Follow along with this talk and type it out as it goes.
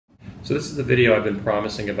So this is the video I've been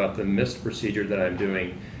promising about the MIST procedure that I'm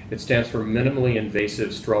doing. It stands for minimally invasive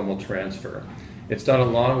stromal transfer. It's done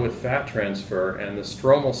along with fat transfer, and the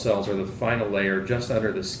stromal cells are the final layer just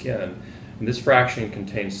under the skin. And this fraction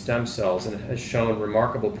contains stem cells and has shown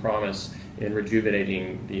remarkable promise in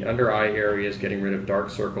rejuvenating the under eye areas, getting rid of dark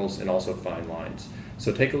circles, and also fine lines.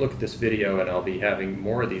 So take a look at this video, and I'll be having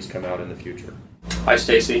more of these come out in the future. Hi,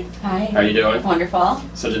 Stacy. Hi. How are you doing? Wonderful.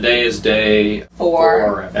 So today is day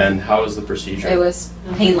 4. And how was the procedure? It was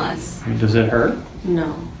painless. Does it hurt?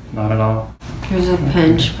 No. Not at all? There's a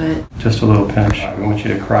pinch, but... Just a little pinch. I want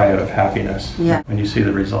you to cry out of happiness when you see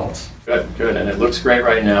the results. Good, good. And it looks great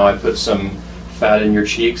right now. I put some fat in your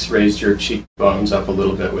cheeks, raised your cheekbones up a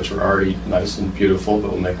little bit, which were already nice and beautiful,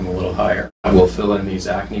 but we'll make them a little higher. I will fill in these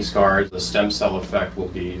acne scars. The stem cell effect will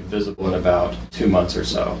be visible in about 2 months or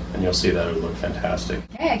so, and you'll see that it'll look fantastic.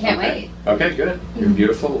 Okay, I can't wait. Okay, good. You're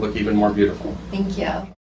beautiful. Look even more beautiful. Thank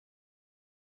you.